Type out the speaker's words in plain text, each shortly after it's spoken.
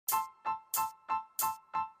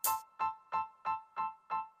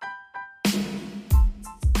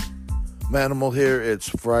Manimal here. It's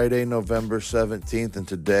Friday, November 17th, and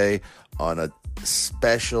today on a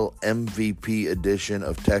special MVP edition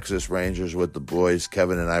of Texas Rangers with the boys,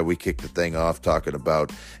 Kevin and I, we kicked the thing off talking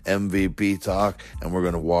about MVP talk, and we're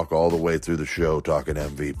going to walk all the way through the show talking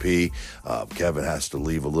MVP. Kevin has to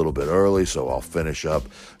leave a little bit early, so I'll finish up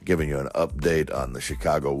giving you an update on the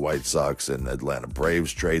Chicago White Sox and Atlanta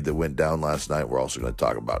Braves trade that went down last night. We're also going to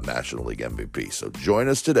talk about National League MVP. So join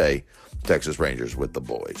us today, Texas Rangers with the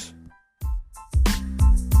boys.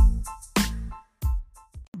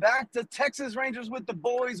 Back to Texas Rangers with the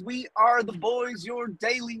boys. We are the boys, your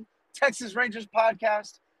daily Texas Rangers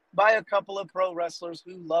podcast by a couple of pro wrestlers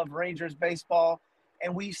who love Rangers baseball.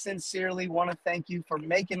 And we sincerely want to thank you for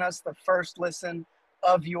making us the first listen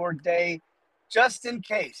of your day. Just in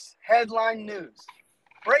case, headline news,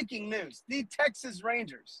 breaking news, the Texas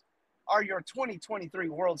Rangers are your 2023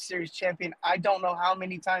 World Series champion. I don't know how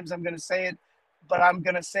many times I'm going to say it, but I'm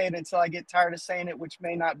going to say it until I get tired of saying it, which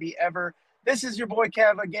may not be ever. This is your boy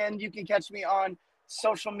Kev again. You can catch me on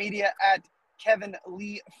social media at Kevin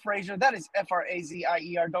Lee Frazier. That is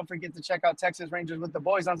Frazier. Don't forget to check out Texas Rangers with the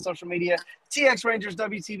boys on social media. TX Rangers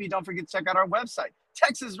WTV. Don't forget to check out our website,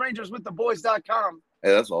 TexasRangersWithTheBoys.com. Hey,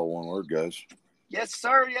 that's all one word, guys. Yes,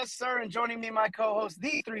 sir. Yes, sir. And joining me, my co-host,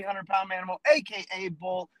 the 300-pound Manimal, a.k.a.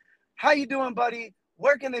 Bull. How you doing, buddy?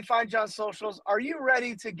 Where can they find you on socials? Are you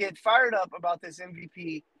ready to get fired up about this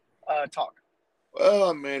MVP talk? Well,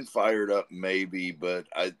 I mean, fired up maybe, but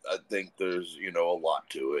I think there's, a lot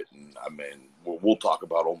to it. And, I mean, we'll talk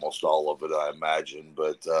about almost all of it, I imagine.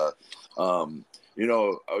 But, are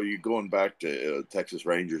you going back to Texas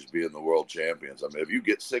Rangers being the world champions? I mean, if you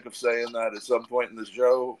get sick of saying that at some point in the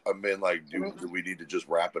show, I mean, like, do we need to just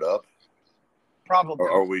wrap it up? Probably.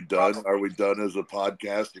 Are we done? Probably. Are we done as a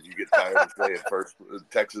podcast if you get tired of saying first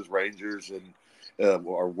Texas Rangers and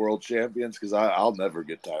are world champions? Because I'll never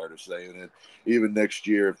get tired of saying it. Even next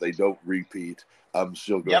year, if they don't repeat, I'm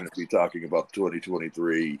still going to be talking about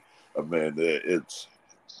 2023. I mean, it's.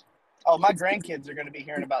 Oh, my grandkids are going to be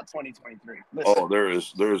hearing about 2023. Listen. Oh, there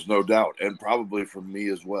is no doubt, and probably from me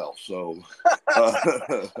as well. So,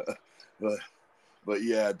 but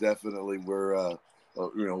yeah, definitely we're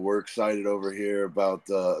excited over here about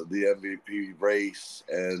the MVP race,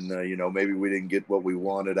 and maybe we didn't get what we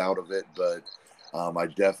wanted out of it, but. I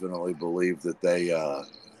definitely believe that they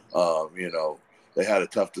had a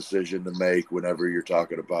tough decision to make whenever you're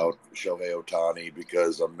talking about Shohei Ohtani,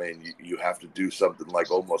 because, I mean, you have to do something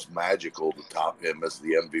like almost magical to top him as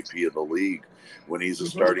the MVP of the league when he's a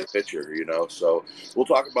starting pitcher, So we'll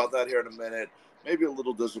talk about that here in a minute. Maybe a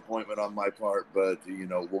little disappointment on my part, but,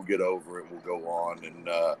 we'll get over it. We'll go on and,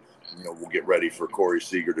 we'll get ready for Corey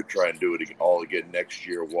Seager to try and do it all again next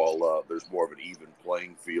year while there's more of an even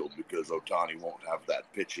playing field, because Ohtani won't have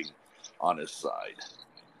that pitching on his side.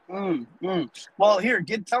 Well, here,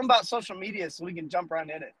 tell them about social media so we can jump right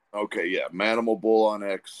in it. Okay, yeah. Manimal Bull on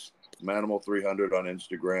X, Manimal 300 on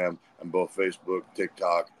Instagram, and both Facebook,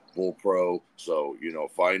 TikTok, Bull Pro. So,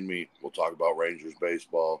 find me. We'll talk about Rangers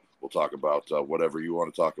baseball. We'll talk about whatever you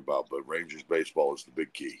want to talk about, but Rangers baseball is the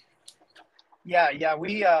big key. Yeah.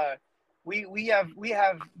 We have.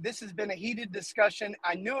 This has been a heated discussion.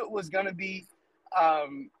 I knew it was going to be,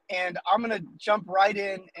 and I'm going to jump right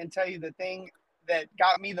in and tell you the thing that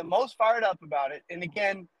got me the most fired up about it. And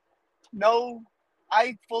again, no,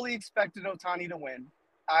 I fully expected Ohtani to win.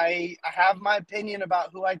 I have my opinion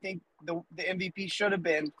about who I think the MVP should have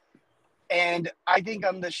been. And I think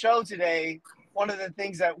on the show today, one of the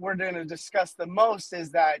things that we're going to discuss the most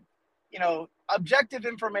is that, objective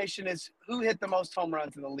information is who hit the most home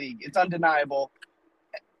runs in the league. It's undeniable.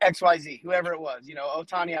 XYZ, whoever it was.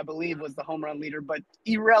 Ohtani, I believe, was the home run leader, but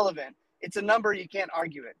irrelevant. It's a number. You can't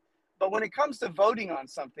argue it. But when it comes to voting on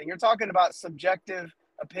something, you're talking about subjective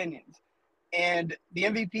opinions. And the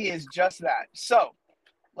MVP is just that. So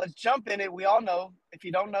let's jump in it. We all know, if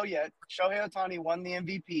you don't know yet, Shohei Ohtani won the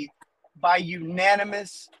MVP by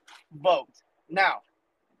unanimous vote. Now,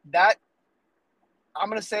 that I'm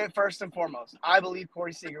going to say it first and foremost. I believe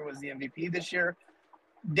Corey Seager was the MVP this year.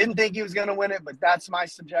 Didn't think he was going to win it, but that's my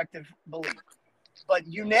subjective belief. But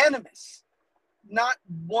unanimous, not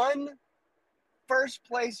one first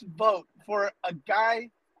place vote for a guy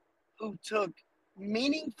who took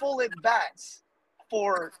meaningful at bats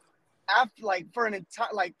for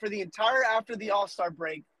the entire after the All-Star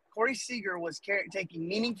break. Corey Seager was taking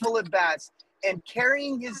meaningful at bats and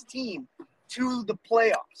carrying his team to the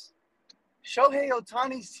playoffs. Shohei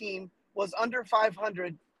Ohtani's team was under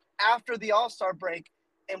 500 after the All-Star break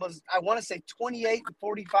and was, I want to say,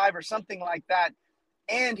 28-45 or something like that.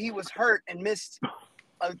 And he was hurt and missed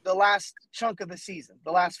the last chunk of the season,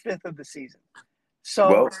 the last fifth of the season.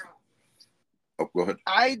 So Oh, go ahead.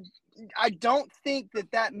 I don't think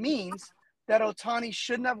that means that Ohtani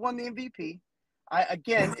shouldn't have won the MVP.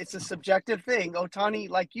 Again, it's a subjective thing. Ohtani,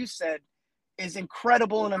 like you said, is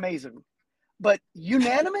incredible and amazing. But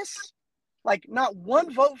unanimous? Like not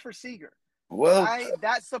one vote for Seager. Well,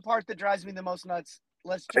 That's the part that drives me the most nuts.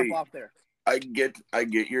 Let's jump I, off there. I get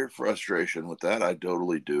your frustration with that. I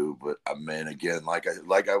totally do. But I mean, again, like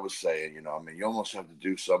I was saying, I mean, you almost have to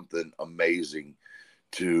do something amazing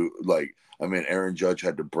to like. I mean, Aaron Judge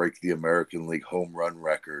had to break the American League home run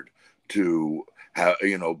record to have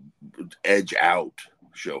edge out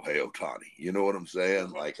Shohei Ohtani. You know what I'm saying?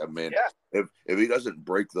 Like, I mean, Yeah. if he doesn't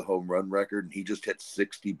break the home run record and he just hit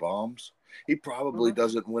 60 bombs, he probably Mm-hmm.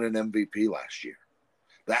 doesn't win an MVP last year.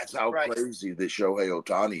 That's how Right. crazy that Shohei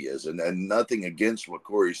Ohtani is. And nothing against what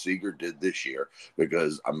Corey Seager did this year,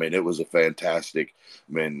 because, I mean, it was a fantastic,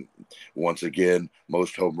 I mean, once again,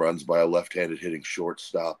 most home runs by a left-handed hitting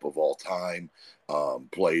shortstop of all time.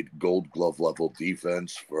 Played Gold Glove level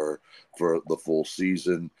defense for the full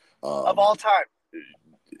season. Of all time.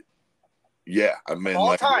 Yeah, I Of mean, all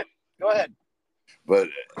like, time. Go ahead. but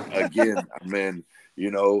again, I mean,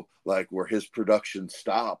 like where his production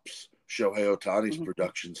stops, Shohei Ohtani's Mm-hmm.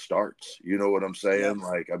 production starts. You know what I'm saying? Yes.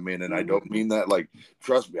 Like, I mean, and I Mm-hmm. don't mean that, like,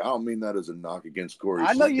 trust me, I don't mean that as a knock against Corey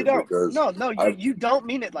I know you Seager, don't. because No, I, you don't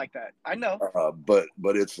mean it like that. I know. but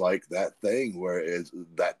it's like that thing where it's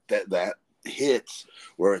that hits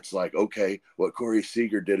where it's like, okay, what Corey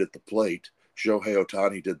Seager did at the plate, Shohei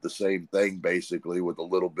Ohtani did the same thing, basically, with a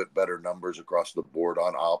little bit better numbers across the board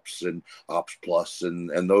on ops and ops plus and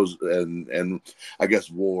those and I guess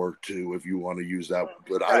WAR too, if you want to use that.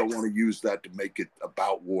 But I Right. don't want to use that to make it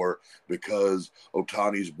about WAR, because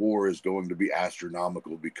Ohtani's WAR is going to be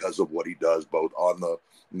astronomical because of what he does both on the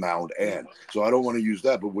mound and. So I don't want to use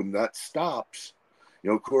that. But when that stops,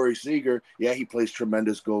 Corey Seager, yeah, he plays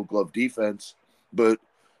tremendous Gold Glove defense, but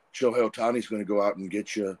Shohei Ohtani's going to go out and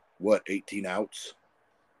get you, 18 outs.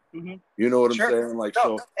 Mm-hmm. You know what I'm Sure. saying? Like,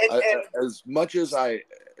 No, so as much as I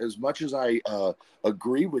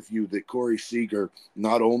agree with you that Corey Seager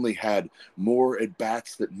not only had more at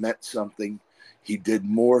bats that meant something, he did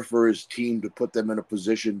more for his team to put them in a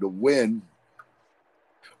position to win,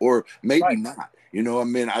 or maybe not. I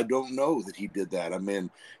mean, I don't know that he did that. I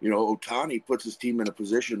mean, Ohtani puts his team in a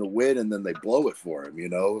position to win and then they blow it for him,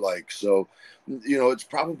 like, so, it's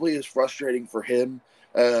probably as frustrating for him,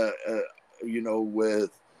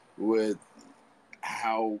 with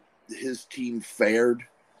how his team fared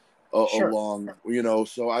Sure. along,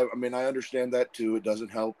 so I mean, I understand that too. It doesn't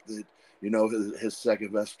help that, his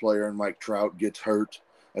second best player and Mike Trout gets hurt.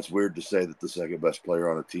 That's weird to say that the second best player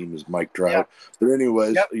on a team is Mike Trout. Yeah. But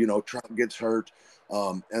anyways, Yep. Trout gets hurt.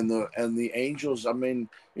 And the Angels, I mean,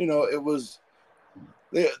 it was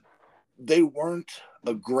they weren't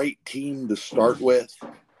a great team to start with,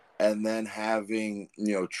 and then having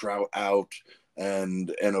Trout out and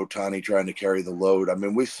Ohtani trying to carry the load. I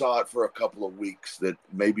mean, we saw it for a couple of weeks that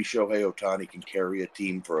maybe Shohei Ohtani can carry a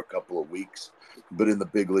team for a couple of weeks, but in the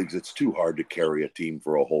big leagues, it's too hard to carry a team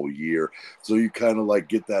for a whole year. So you kind of like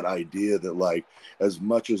get that idea that, like, as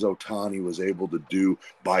much as Ohtani was able to do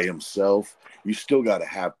by himself, you still got to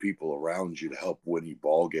have people around you to help win you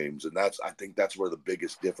ball games. And I think that's where the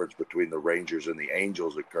biggest difference between the Rangers and the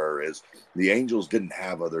Angels occur, is the Angels didn't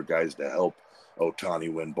have other guys to help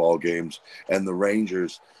Ohtani win ball games. And the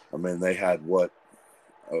Rangers, I mean, they had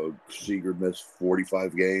Seager missed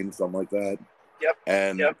 45 games, something like that. Yep.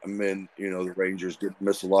 And Yep. I mean, the Rangers didn't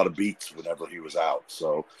miss a lot of beats whenever he was out.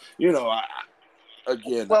 So, Well, I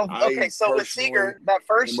okay. So with personally Seager, that am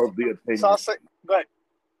first of the opinion. sauce. Go ahead.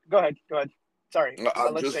 Go ahead. Go ahead. Sorry. I'll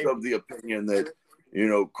I'm let you just say. of the opinion that,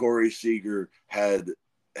 Corey Seager had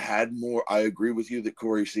more. I agree with you that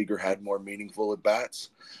Corey Seager had more meaningful at bats.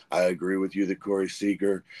 I agree with you that Corey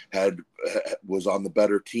Seager was on the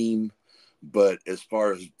better team, but as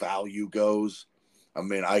far as value goes, I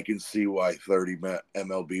mean, I can see why 30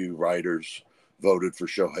 MLB writers voted for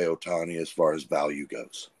Shohei Ohtani as far as value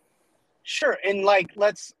goes. Sure. And like,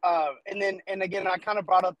 let's, and again, I kind of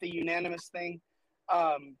brought up the unanimous thing.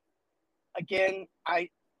 Again,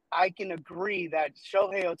 I can agree that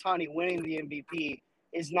Shohei Ohtani winning the MVP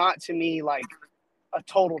is not, to me, like a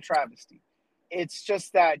total travesty. It's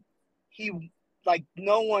just that he, like,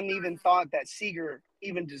 no one even thought that Seager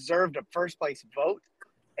even deserved a first place vote.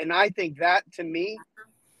 And I think that, to me,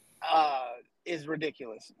 is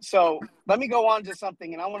ridiculous. So let me go on to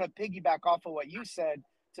something, and I want to piggyback off of what you said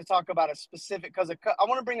to talk about a specific, because I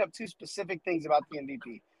want to bring up two specific things about the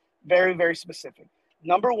MVP. Very, very specific.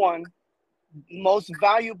 Number one, most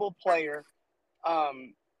valuable player.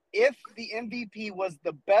 If the MVP was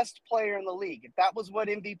the best player in the league, if that was what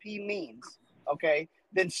MVP means, okay,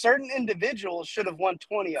 then certain individuals should have won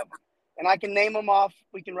 20 of them. And I can name them off.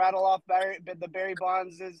 We can rattle off the Barry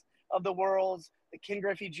Bondses of the worlds, the Ken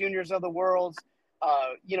Griffey Juniors of the worlds.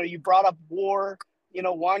 You brought up WAR.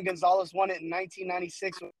 Juan Gonzalez won it in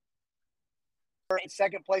 1996. In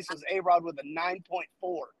second place was A-Rod with a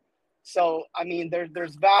 9.4. So, I mean,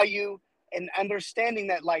 there's value in understanding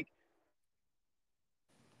that, like,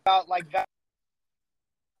 about like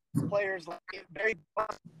players like Barry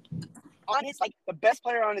Bonds, like the best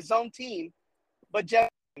player on his own team, but Jeff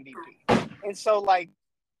MVP. And so, like,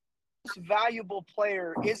 most valuable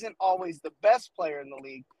player isn't always the best player in the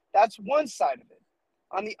league. That's one side of it.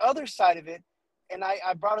 On the other side of it, and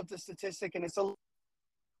I brought up the statistic, and it's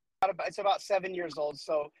about 7 years old.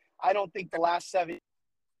 So I don't think the last 7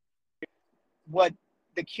 what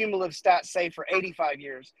the cumulative stats say for 85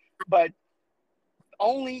 years, but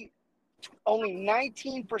only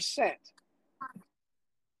 19%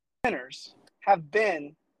 winners have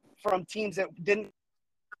been from teams that didn't.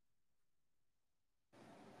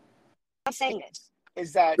 I'm saying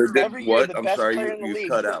is that every year the best player in the league.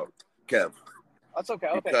 Cut out, Kev. That's okay.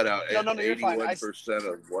 You cut out. No, you're fine.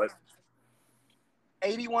 81% of what?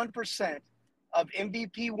 81% of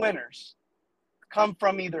MVP winners come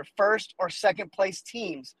from either first or second place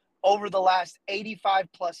teams over the last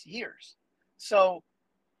 85 plus years. So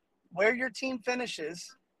where your team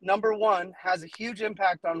finishes, number one, has a huge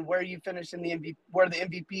impact on where you finish in the MVP, where the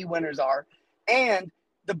MVP winners are. And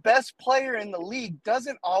the best player in the league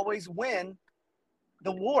doesn't always win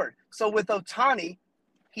the award. So with Ohtani,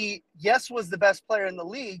 he, was the best player in the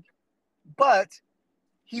league, but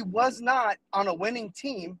he was not on a winning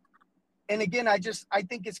team. And again, I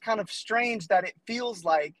think it's kind of strange that it feels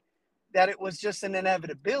like that it was just an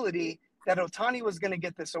inevitability that Ohtani was going to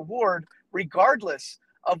get this award, regardless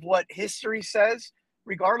of what history says,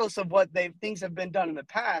 regardless of what things have been done in the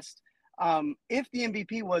past. If the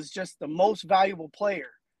MVP was just the most valuable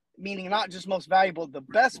player, meaning not just most valuable, the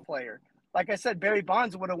best player, like I said, Barry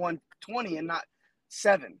Bonds would have won 20 and not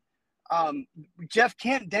 7. Jeff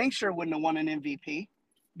Kent Dankshire wouldn't have won an MVP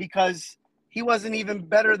because he wasn't even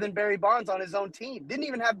better than Barry Bonds on his own team. Didn't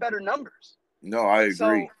even have better numbers. No, I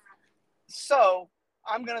agree. So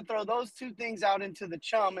I'm going to throw those two things out into the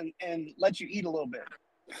chum and let you eat a little bit.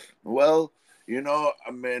 Well,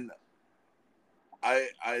 I mean,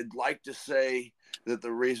 I'd like to say that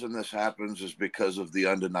the reason this happens is because of the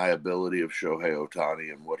undeniability of Shohei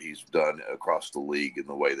Ohtani and what he's done across the league and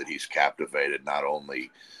the way that he's captivated not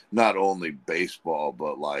only baseball,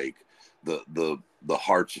 but like the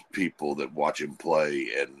hearts of people that watch him play.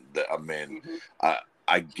 And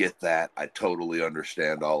I get that. I totally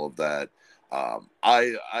understand all of that.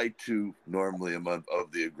 I too normally am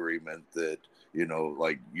of the agreement that,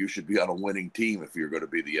 like, you should be on a winning team if you're going to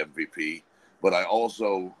be the MVP. But I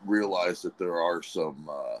also realize that there are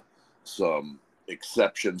some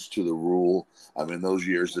exceptions to the rule. I mean, those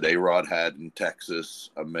years that A-Rod had in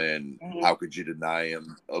Texas, I mean, how could you deny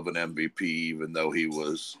him of an MVP even though he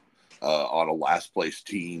was on a last place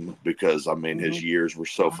team? Because, I mean, his years were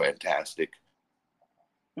so fantastic.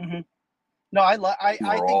 No, I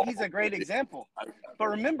think he's a great example. But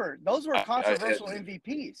remember, those were controversial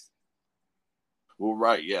MVPs. Well,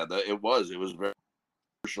 right, yeah, it was very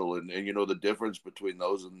controversial, and the difference between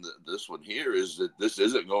those and this one here is that this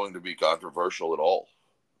isn't going to be controversial at all.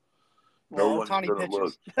 Well, no one's going to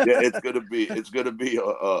look. Yeah, it's going to be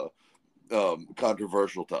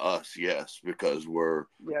controversial to us, yes, because we're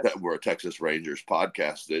a Texas Rangers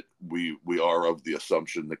podcast. That we are of the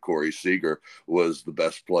assumption that Corey Seager was the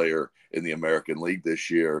best player in the American League this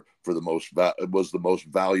year for was the most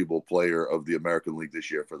valuable player of the American League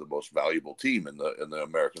this year for the most valuable team in the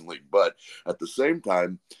American League. But at the same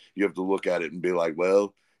time, you have to look at it and be like,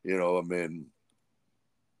 well, I mean,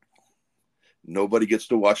 nobody gets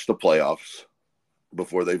to watch the playoffs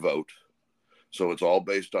before they vote. So it's all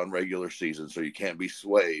based on regular season. So you can't be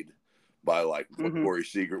swayed by like what Corey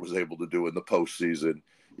Seager was able to do in the postseason.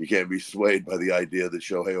 You can't be swayed by the idea that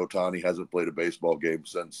Shohei Ohtani hasn't played a baseball game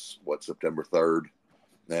since September 3rd.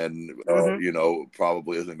 And,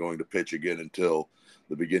 probably isn't going to pitch again until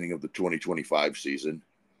the beginning of the 2025 season.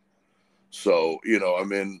 So, I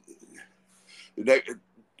mean,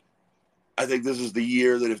 I think this is the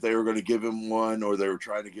year that if they were going to give him one, or they were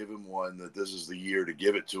trying to give him one, that this is the year to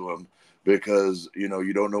give it to him, because,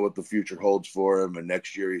 you don't know what the future holds for him. And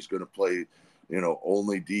next year he's going to play,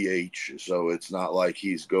 only DH. So it's not like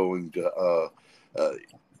he's going to,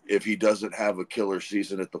 if he doesn't have a killer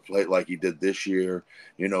season at the plate like he did this year,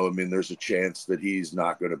 I mean, there's a chance that he's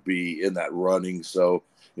not going to be in that running. So,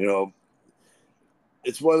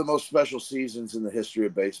 it's one of the most special seasons in the history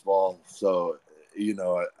of baseball. So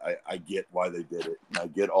I get why they did it. And I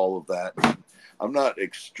get all of that. I'm not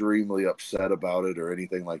extremely upset about it or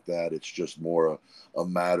anything like that. It's just more a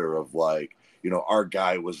matter of like, our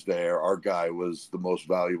guy was there. Our guy was the most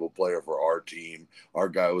valuable player for our team. Our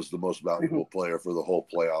guy was the most valuable player for the whole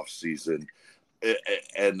playoff season.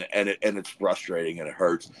 And it's frustrating and it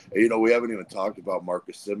hurts. We haven't even talked about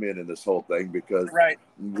Marcus Simeon in this whole thing because Right.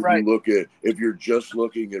 when you look at, if you're just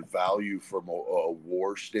looking at value from a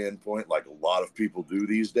war standpoint, like a lot of people do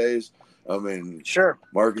these days, I mean, Sure.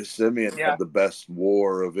 Marcus Simeon Yeah. had the best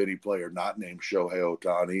war of any player not named Shohei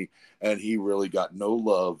Ohtani, and he really got no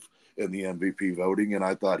love in the MVP voting, and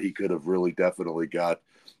I thought he could have really definitely got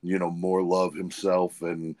more love himself.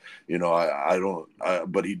 And,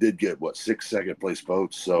 but he did get 6 second place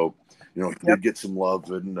votes. So, he did get some love,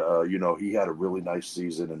 and, he had a really nice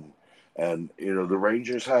season. And the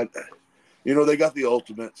Rangers had, they got the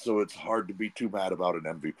ultimate, so it's hard to be too mad about an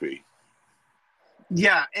MVP.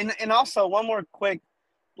 Yeah. And also one more quick,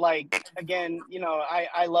 like, again,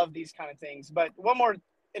 I love these kind of things, but one more,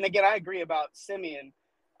 and again, I agree about Simeon.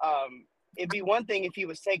 It'd be one thing if he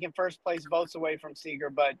was taking first place votes away from Seager,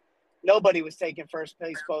 but nobody was taking first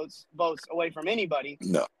place votes away from anybody.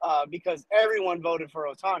 No. Because everyone voted for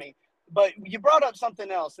Ohtani. But you brought up something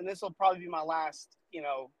else, and this will probably be my last,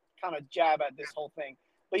 kind of jab at this whole thing.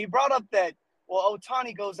 But you brought up that, well,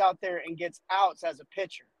 Ohtani goes out there and gets outs as a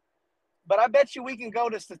pitcher. But I bet you we can go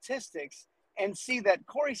to statistics and see that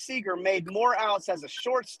Corey Seager made more outs as a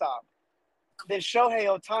shortstop than Shohei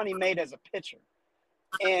Ohtani made as a pitcher.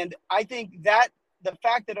 And I think that the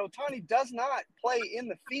fact that Ohtani does not play in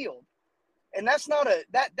the field, and that's not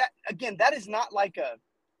that is not like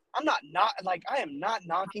I am not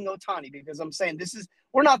knocking Ohtani, because I'm saying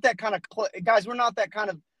we're not that kind of guys. We're not that kind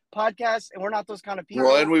of podcast, and we're not those kind of people.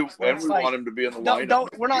 Well, and we want him to be in the lineup.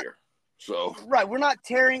 We're not here. So right. We're not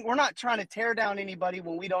trying to tear down anybody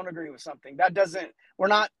when we don't agree with something.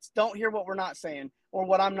 Don't hear what we're not saying or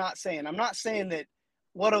what I'm not saying. I'm not saying that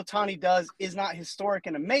what Ohtani does is not historic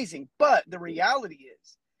and amazing, but the reality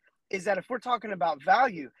is that if we're talking about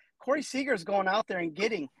value, Corey Seager is going out there and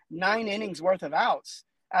getting 9 innings worth of outs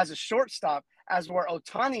as a shortstop, as where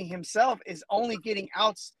Ohtani himself is only getting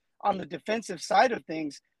outs on the defensive side of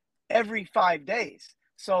things every 5 days.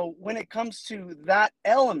 So when it comes to that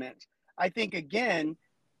element, I think, again,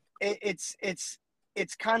 it's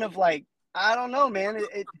kind of like, I don't know, man.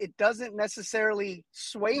 It doesn't necessarily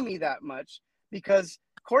sway me that much, because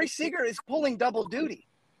Corey Seager is pulling double duty,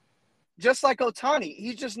 just like Ohtani.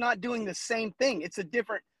 He's just not doing the same thing. It's a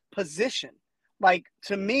different position. Like,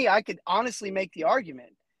 to me, I could honestly make the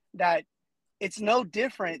argument that it's no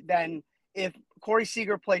different than if Corey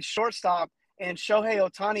Seager played shortstop and Shohei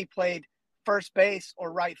Ohtani played first base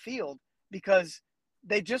or right field, because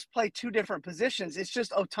they just play 2 different positions. It's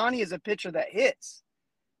just Ohtani is a pitcher that hits.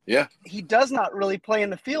 Yeah. He does not really play in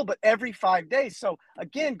the field, but every 5 days. So,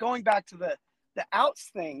 again, going back to the outs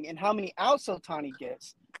thing and how many outs Ohtani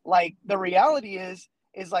gets, like, the reality is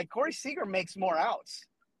like Corey Seager makes more outs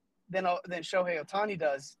than Shohei Ohtani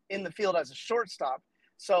does in the field as a shortstop.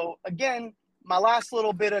 So, again, my last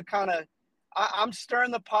little bit of kind of, I'm stirring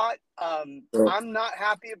the pot. I'm not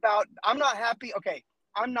happy. Okay,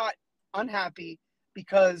 I'm not unhappy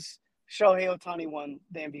because Shohei Ohtani won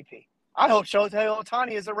the MVP. I hope Shohei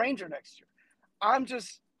Ohtani is a Ranger next year.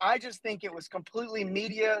 I just think it was completely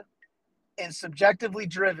media and subjectively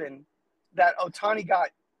driven that Ohtani got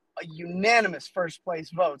a unanimous first place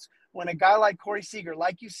votes, when a guy like Corey Seager,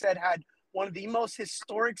 like you said, had one of the most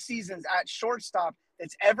historic seasons at shortstop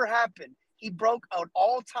that's ever happened. He broke an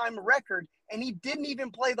all-time record, and he didn't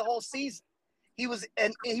even play the whole season. He was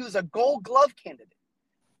a Gold Glove candidate.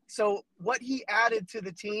 So what he added to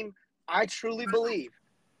the team, I truly believe,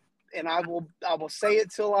 and I will say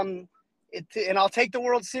it and I'll take the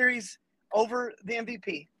World Series over the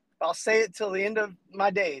MVP. I'll say it till the end of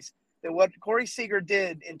my days, that what Corey Seager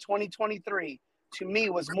did in 2023 to me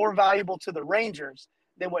was more valuable to the Rangers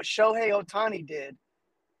than what Shohei Ohtani did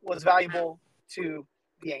was valuable to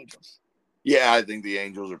the Angels. Yeah, I think the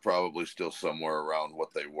Angels are probably still somewhere around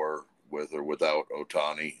what they were with or without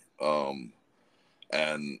Ohtani.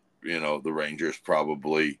 And, the Rangers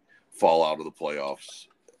probably fall out of the playoffs,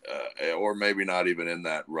 or maybe not even in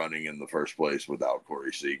that running in the first place without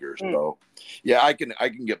Corey Seager. So, yeah, I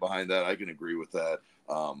can get behind that. I can agree with that.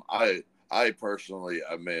 I personally,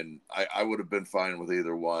 I would have been fine with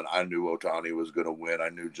either one. I knew Ohtani was going to win. I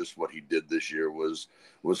knew just what he did this year was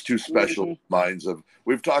too special. Minds of,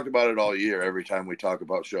 we've talked about it all year. Every time we talk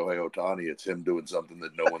about Shohei Ohtani, it's him doing something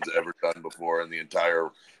that no one's ever done before in the entire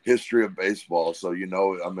history of baseball. So,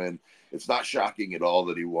 it's not shocking at all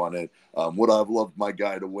that he won it. Would I have loved my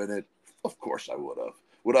guy to win it? Of course I would have.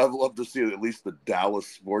 Would I have loved to see at least the Dallas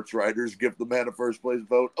sports writers give the man a first place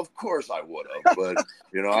vote? Of course I would have. But,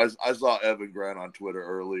 I saw Evan Grant on Twitter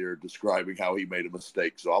earlier describing how he made a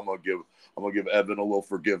mistake. So I'm gonna give Evan a little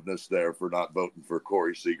forgiveness there for not voting for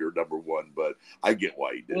Corey Seager #1. But I get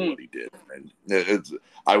why he did what he did. And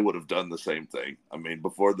I would have done the same thing. I mean,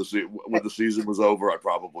 when the season was over, I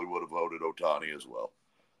probably would have voted Ohtani as well.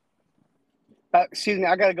 Excuse me,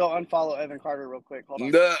 I gotta go unfollow Evan Carter real quick. Hold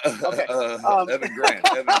on. Okay. Evan Grant.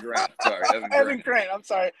 Sorry, Evan Grant. I'm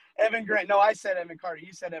sorry, Evan Grant. No, I said Evan Carter.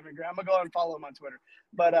 You said Evan Grant. I'm gonna go and follow him on Twitter.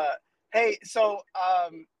 But hey, so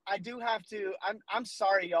I do have to. I'm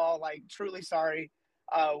sorry, y'all. Like truly sorry.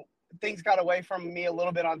 Things got away from me a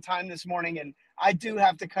little bit on time this morning, and I do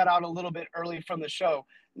have to cut out a little bit early from the show.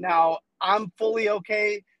 Now I'm fully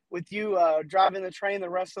okay with you driving the train the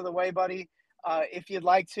rest of the way, buddy. If you'd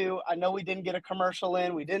like to. I know we didn't get a commercial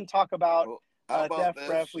in. We didn't talk about Def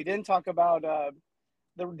Ref. We didn't talk about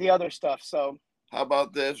the other stuff. So how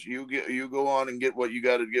about this? You go on and get what you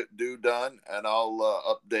got to do done, and I'll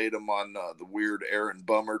update them on the weird Aaron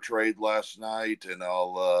Bummer trade last night, and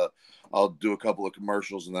I'll do a couple of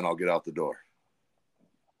commercials, and then I'll get out the door.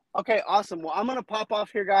 Okay, awesome. Well, I'm gonna pop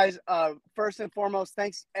off here, guys. First and foremost,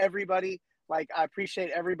 thanks everybody. Like I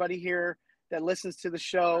appreciate everybody here that listens to the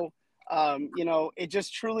show. It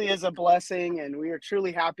just truly is a blessing, and we are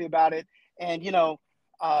truly happy about it. And,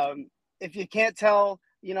 if you can't tell,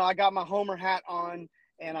 I got my Homer hat on,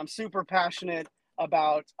 and I'm super passionate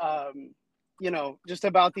about, just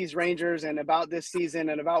about these Rangers and about this season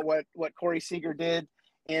and about what Corey Seager did.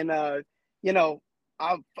 And,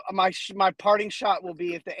 my parting shot will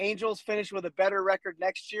be if the Angels finish with a better record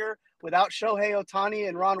next year without Shohei Ohtani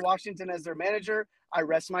and Ron Washington as their manager, I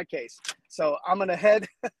rest my case. So I'm going to head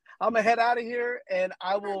out of here, and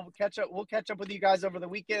we'll catch up with you guys over the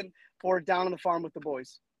weekend for Down on the Farm with the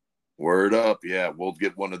Boys. Word up. Yeah, we'll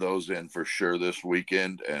get one of those in for sure this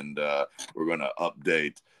weekend, and we're going to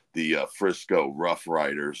update the Frisco Rough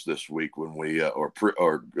Riders this week when we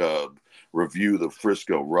review the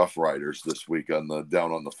Frisco Rough Riders this week on the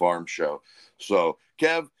Down on the Farm show. So,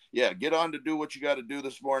 Kev, yeah, get on to do what you got to do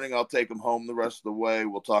this morning. I'll take them home the rest of the way.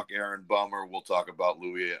 We'll talk Aaron Bummer. We'll talk about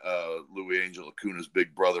Louis Angel Acuna's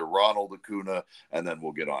big brother, Ronald Acuna, and then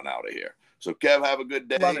we'll get on out of here. So, Kev, have a good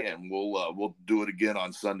day, and we'll do it again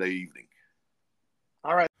on Sunday evening.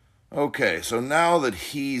 All right. Okay, so now that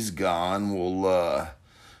he's gone,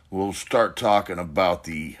 we'll start talking about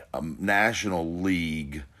the National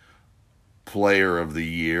League Player of the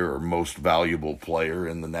Year or Most Valuable Player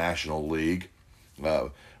in the National League.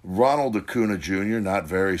 Ronald Acuna Jr., not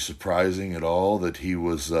very surprising at all that he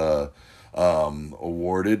was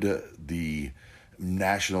awarded the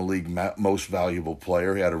National League Most Valuable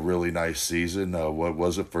Player. He had a really nice season. What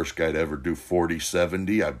was it? First guy to ever do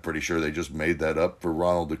 40-70. I'm pretty sure they just made that up for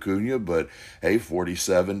Ronald Acuna, but hey,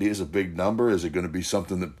 40-70 is a big number. Is it going to be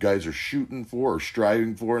something that guys are shooting for or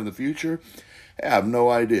striving for in the future? I have no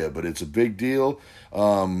idea, but it's a big deal.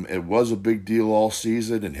 It was a big deal all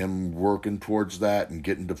season, and him working towards that and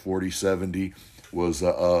getting to 40-70 was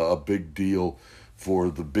a big deal for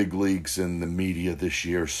the big leagues and the media this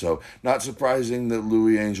year. So not surprising that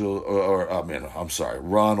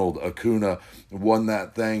Ronald Acuna won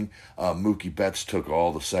that thing. Mookie Betts took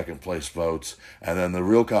all the second place votes, and then the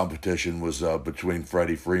real competition was between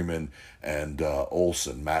Freddie Freeman and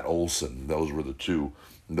Matt Olson. Those were the two.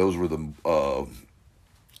 Those were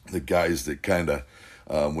the guys that kind of,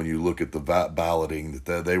 when you look at the balloting,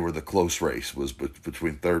 that they were the close race was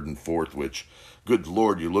between third and fourth, which, good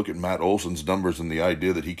Lord, you look at Matt Olson's numbers and the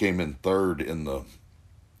idea that he came in third in the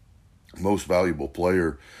most valuable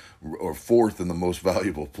player or fourth in the most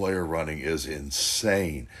valuable player running is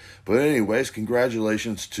insane. But anyways,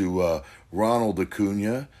 congratulations to Ronald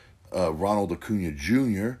Acuna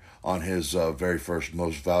Jr. on his very first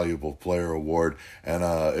Most Valuable Player award. And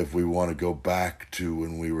if we want to go back to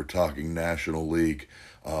when we were talking National League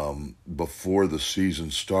before the season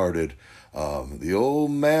started, the old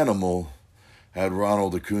Manimal had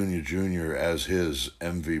Ronald Acuna Jr. as his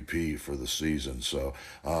MVP for the season. So,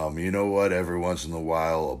 you know what? Every once in a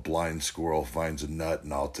while, a blind squirrel finds a nut,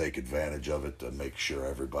 and I'll take advantage of it to make sure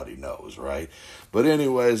everybody knows, right? But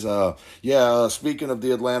anyways, speaking of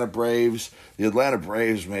the Atlanta Braves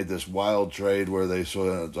made this wild trade where they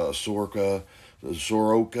sold Soroka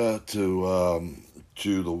to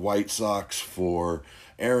the White Sox for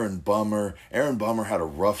Aaron Bummer. Aaron Bummer had a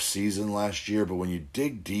rough season last year, but when you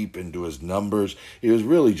dig deep into his numbers, he was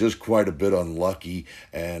really just quite a bit unlucky.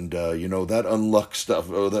 And, that unluck stuff,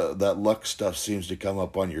 that luck stuff seems to come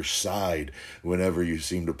up on your side whenever you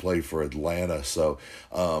seem to play for Atlanta. So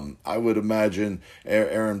I would imagine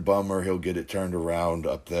Aaron Bummer, he'll get it turned around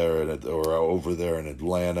up there or over there in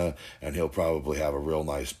Atlanta, and he'll probably have a real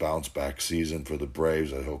nice bounce back season for the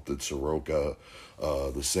Braves. I hope that Soroka,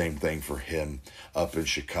 the same thing for him up in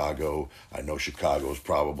Chicago. I know Chicago's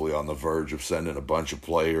probably on the verge of sending a bunch of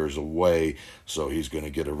players away, so he's going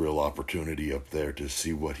to get a real opportunity up there to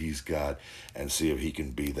see what he's got and see if he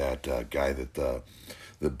can be that guy that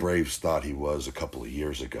the Braves thought he was a couple of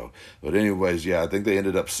years ago. But anyways, I think they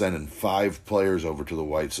ended up sending 5 players over to the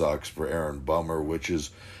White Sox for Aaron Bummer, which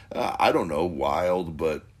is, I don't know, wild,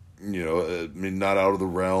 but not out of the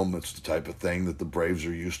realm. It's the type of thing that the Braves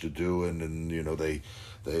are used to doing, and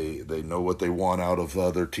they know what they want out of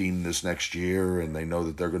their team this next year, and they know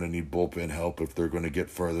that they're going to need bullpen help if they're going to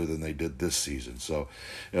get further than they did this season. So,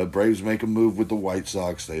 Braves make a move with the White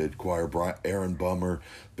Sox. They acquire Aaron Bummer.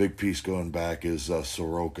 Big piece going back is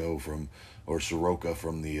Soroka from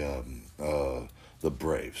the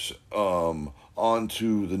Braves. On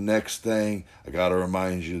to the next thing. I got to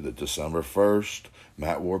remind you that December 1st,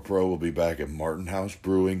 Matt Warpro will be back at Martin House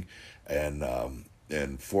Brewing and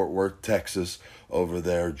in Fort Worth, Texas, over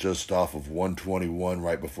there just off of 121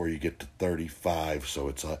 right before you get to 35. So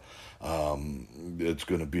it's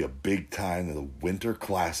going to be a big time of the Winter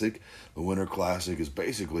Classic. The Winter Classic is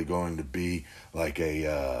basically going to be like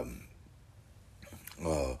a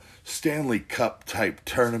Stanley Cup type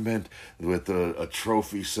tournament with a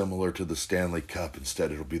trophy similar to the Stanley Cup.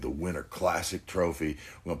 Instead, it'll be the Winter Classic trophy.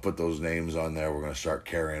 We're going to put those names on there. We're going to start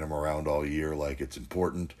carrying them around all year like it's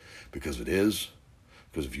important, because it is.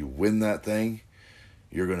 Because if you win that thing,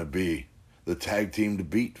 you're going to be the tag team to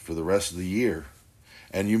beat for the rest of the year.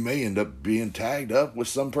 And you may end up being tagged up with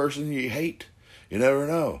some person you hate. You never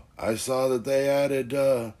know. I saw that they added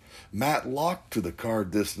Matt Locke to the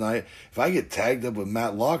card this night. If I get tagged up with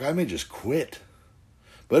Matt Locke, I may just quit.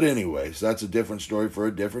 But anyways, that's a different story for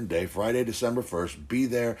a different day. Friday, December 1st. Be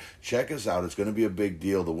there. Check us out. It's going to be a big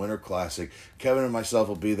deal. The Winter Classic. Kevin and myself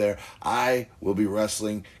will be there. I will be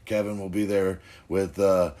wrestling. Kevin will be there with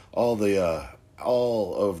all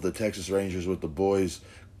of the Texas Rangers with the boys.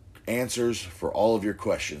 Answers for all of your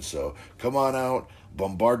questions. So come on out.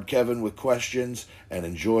 Bombard Kevin with questions and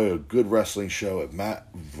enjoy a good wrestling show with Matt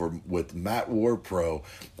Warpro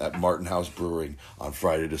at Martin House Brewing on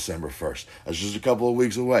Friday, December 1st. That's just a couple of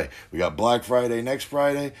weeks away. We got Black Friday next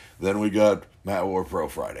Friday, then we got Matt Warpro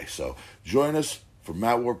Friday. So join us for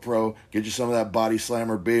Matt Warpro. Get you some of that Body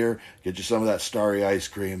Slammer beer. Get you some of that Starry ice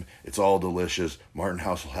cream. It's all delicious. Martin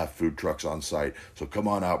House will have food trucks on site. So come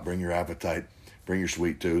on out. Bring your appetite. Bring your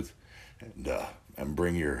sweet tooth. And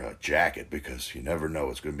bring your jacket, because you never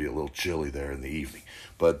know, it's going to be a little chilly there in the evening.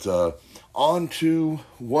 But on to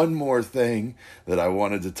one more thing that I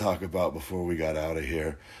wanted to talk about before we got out of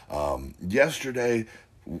here. Yesterday,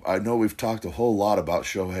 I know we've talked a whole lot about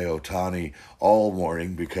Shohei Ohtani all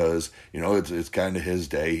morning because, it's kind of his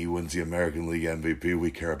day. He wins the American League MVP.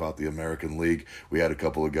 We care about the American League. We had a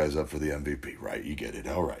couple of guys up for the MVP, right? You get it.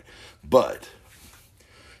 All right. But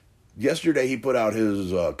yesterday he put out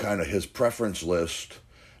his his preference list,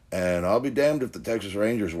 and I'll be damned if the Texas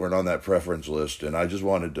Rangers weren't on that preference list. And I just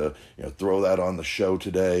wanted to throw that on the show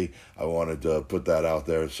today. I wanted to put that out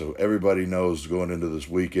there so everybody knows going into this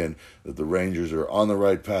weekend that the Rangers are on the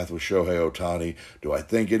right path with Shohei Ohtani. Do I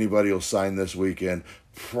think anybody will sign this weekend?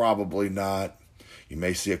 Probably not. You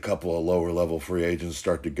may see a couple of lower level free agents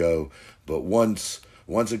start to go, but once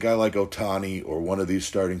a guy like Ohtani or one of these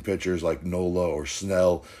starting pitchers like Nola or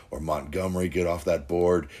Snell or Montgomery get off that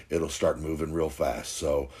board, it'll start moving real fast.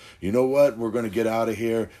 So, you know what? We're going to get out of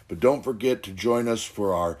here. But don't forget to join us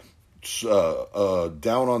for our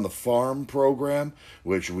Down on the Farm program,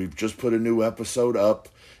 which we've just put a new episode up.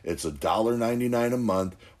 It's $1.99 a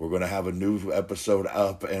month. We're going to have a new episode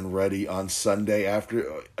up and ready on Sunday after,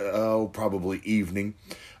 probably evening.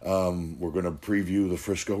 We're going to preview the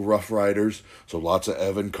Frisco Rough Riders. So lots of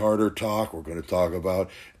Evan Carter talk. We're going to talk about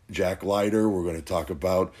Jack Leiter. We're going to talk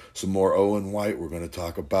about some more Owen White. We're going to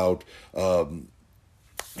talk about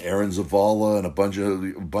Aaron Zavala and a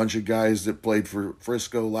bunch of guys that played for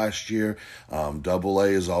Frisco last year. Double A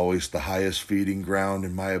is always the highest feeding ground,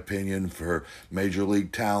 in my opinion, for major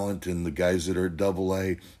league talent, and the guys that are at Double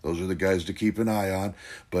A, those are the guys to keep an eye on.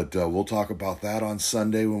 But we'll talk about that on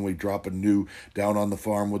Sunday when we drop a new Down on the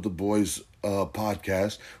Farm with the Boys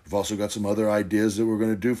podcast. We've also got some other ideas that we're going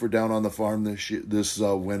to do for Down on the Farm this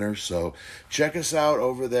winter. So check us out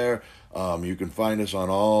over there You can find us on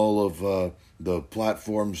all of the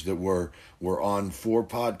platforms that we're on for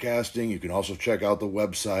podcasting. You can also check out the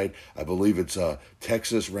website. I believe it's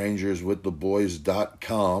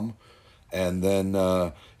TexasRangersWithTheBoys.com. And then,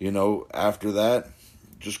 after that,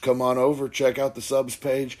 just come on over, check out the subs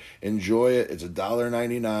page, enjoy it. It's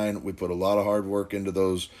 $1.99. We put a lot of hard work into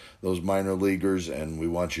those minor leaguers, and we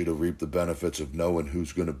want you to reap the benefits of knowing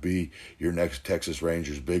who's going to be your next Texas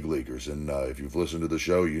Rangers big leaguers. And if you've listened to the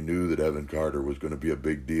show, you knew that Evan Carter was going to be a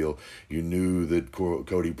big deal. You knew that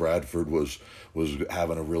Cody Bradford was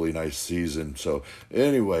having a really nice season. So,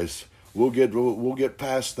 anyways, we'll get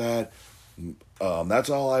past that. That's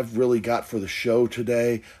all I've really got for the show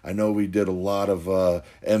today. I know we did a lot of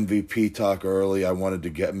MVP talk early. I wanted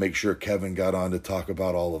to make sure Kevin got on to talk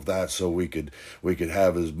about all of that, so we could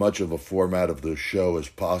have as much of a format of the show as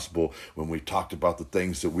possible when we talked about the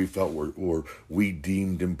things that we felt were we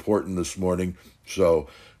deemed important this morning. So,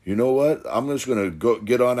 you know what? I'm just gonna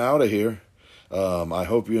get on out of here. I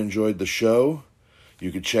hope you enjoyed the show.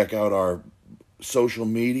 You can check out our social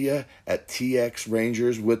media at TX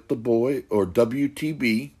Rangers with the Boy or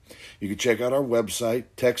WTB. You can check out our website,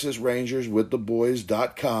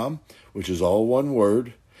 TexasRangersWithTheBoys.com, which is all one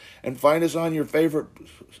word, and find us on your favorite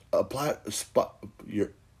your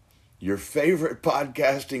favorite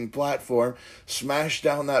podcasting platform. Smash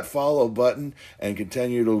down that follow button and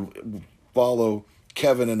continue to follow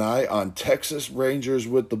Kevin and I on Texas Rangers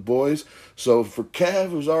with the Boys. So for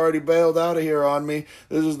Kev, who's already bailed out of here on me,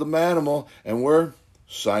 this is the Manimal, and we're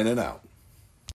signing out.